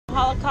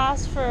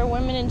Holocaust for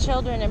women and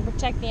children and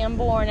protect the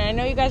unborn. And I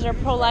know you guys are a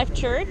pro-life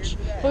church,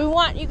 but we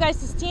want you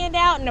guys to stand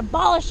out and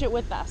abolish it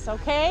with us,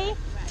 okay?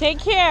 Take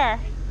care.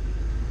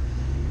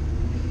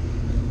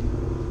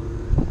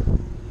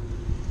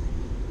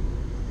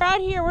 We're out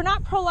here, we're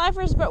not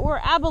pro-lifers, but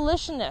we're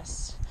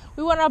abolitionists.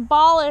 We want to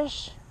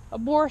abolish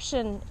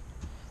abortion,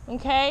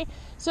 okay?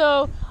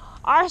 So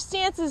our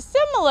stance is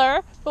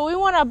similar, but we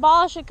want to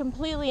abolish it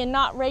completely and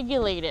not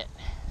regulate it.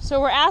 So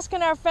we're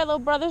asking our fellow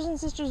brothers and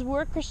sisters,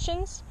 we're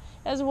Christians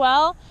as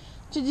well,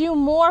 to do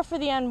more for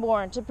the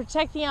unborn, to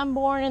protect the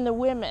unborn and the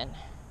women.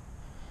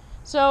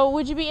 So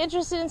would you be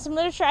interested in some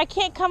literature? I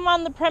can't come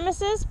on the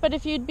premises, but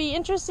if you'd be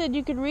interested,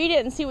 you could read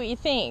it and see what you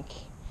think.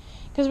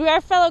 Because we are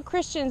fellow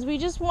Christians. We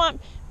just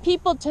want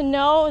people to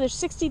know there's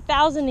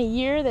 60,000 a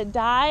year that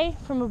die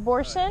from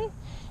abortion,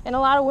 and a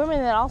lot of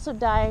women that also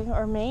die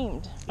or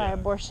maimed by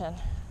abortion,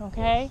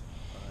 okay? Yes.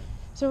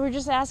 So we're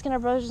just asking our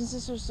brothers and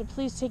sisters to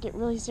please take it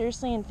really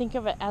seriously and think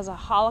of it as a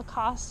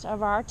Holocaust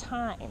of our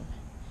time.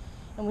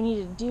 And we need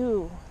to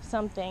do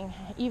something.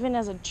 Even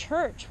as a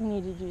church, we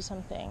need to do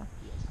something.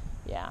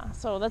 Yeah,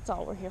 so that's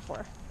all we're here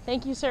for.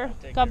 Thank you, sir.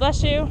 God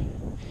bless you.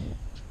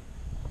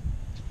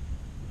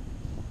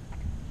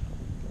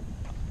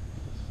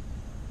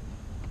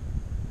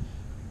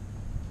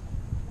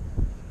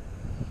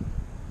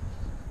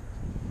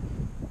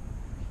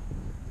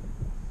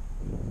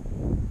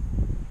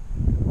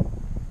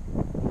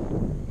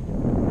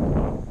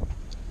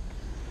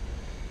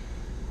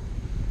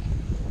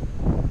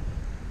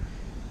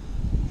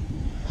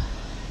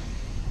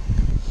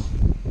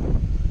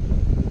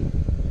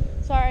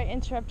 Sorry I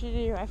interrupted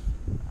you. I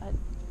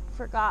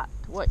forgot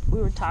what we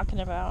were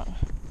talking about.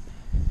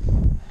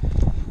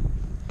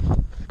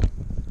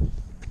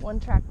 One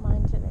track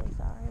mind today,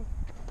 sorry.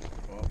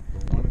 Well,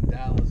 the one in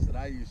Dallas that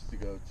I used to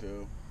go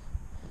to,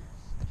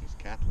 just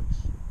Catholics.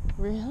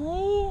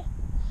 Really?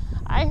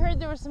 I heard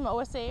there were some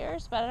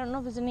OSAers, but I don't know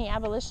if there's any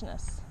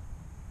abolitionists.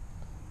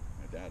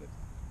 I doubt it.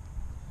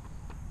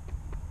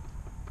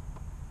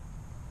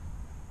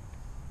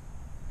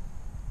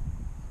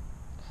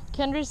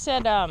 Kendra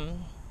said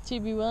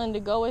she'd be willing to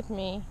go with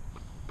me.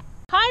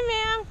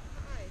 Hi, ma'am.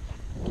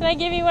 Hi. Can I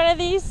give you one of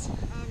these?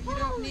 You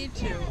don't need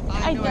to.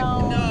 I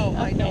don't. No,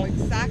 Okay. I know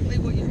exactly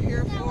what you're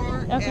here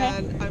for, Okay.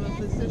 and I'm a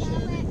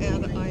physician,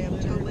 and I am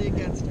totally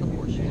against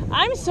abortion.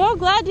 I'm so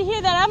glad to hear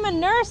that. I'm a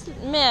nurse,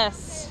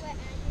 miss.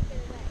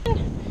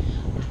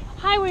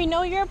 Hi, we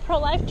know you're a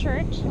pro-life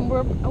church, and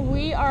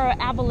we are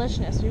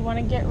abolitionists. We want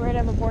to get rid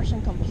of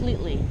abortion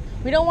completely.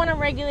 We don't want to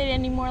regulate it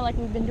anymore like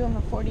we've been doing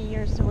for 40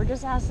 years, so we're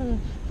just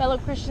asking fellow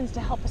Christians to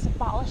help us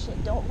abolish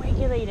it. Don't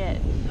regulate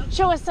it.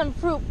 Show us some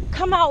fruit.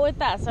 Come out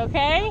with us,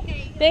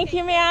 okay? Thank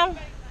you, ma'am.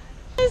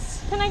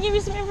 Can I give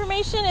you some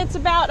information? It's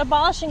about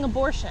abolishing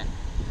abortion.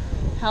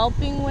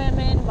 Helping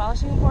women,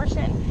 abolishing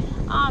abortion.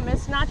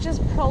 It's not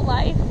just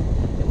pro-life.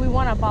 We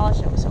want to abolish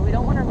it, so we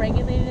don't want to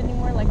regulate it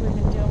anymore like we've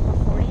been doing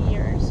for 40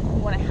 years.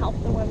 We want to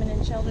help the women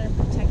and children and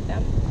protect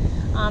them.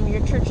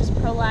 Your church is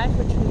pro-life,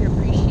 which we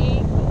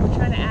appreciate, but we're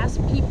trying to ask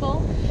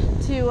people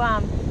to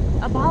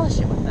abolish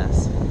it with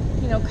us.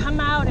 You know, come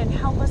out and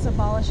help us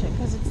abolish it,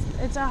 because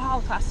it's a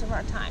Holocaust of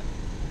our time.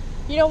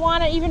 You don't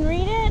want to even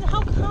read it?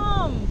 How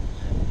come?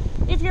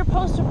 If you're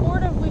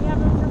post-abortive, we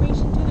have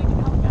information too that can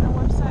help you on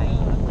our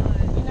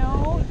website. You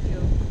know?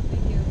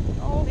 Thank you.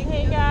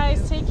 Okay,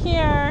 guys, take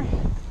care.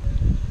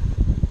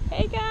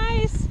 Hey,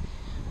 guys.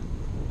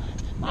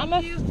 I'm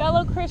a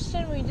fellow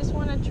Christian. We just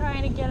want to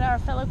try to get our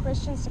fellow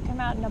Christians to come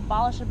out and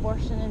abolish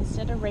abortion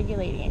instead of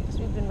regulating it, because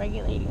we've been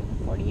regulating it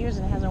for 40 years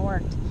and it hasn't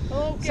worked.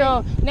 Okay.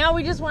 So now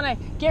we just want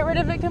to get rid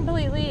of it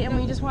completely, and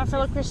we just want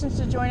fellow Christians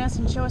to join us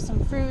and show us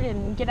some fruit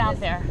and get out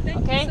there.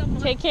 Okay?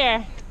 Take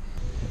care.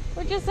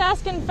 We're just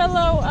asking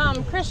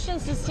fellow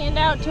Christians to stand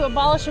out to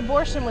abolish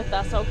abortion with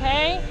us,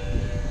 okay?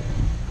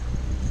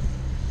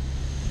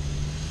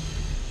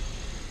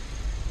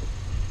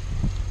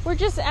 We're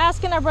just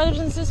asking our brothers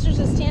and sisters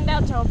to stand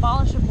out to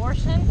abolish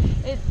abortion.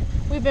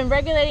 We've been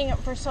regulating it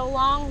for so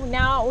long,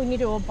 now we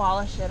need to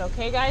abolish it,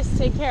 okay guys?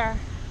 Take care.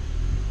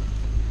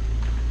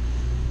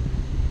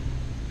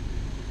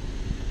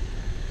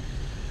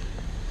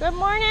 Good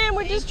morning.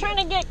 We're just trying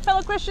to get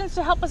fellow Christians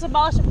to help us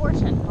abolish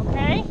abortion,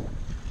 okay?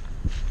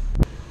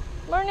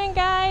 Morning,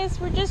 guys.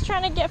 We're just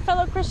trying to get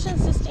fellow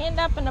Christians to stand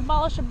up and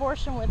abolish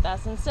abortion with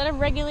us. Instead of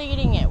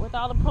regulating it with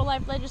all the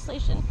pro-life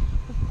legislation,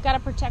 we've got to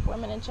protect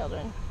women and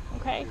children.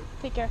 Okay?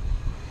 Take care.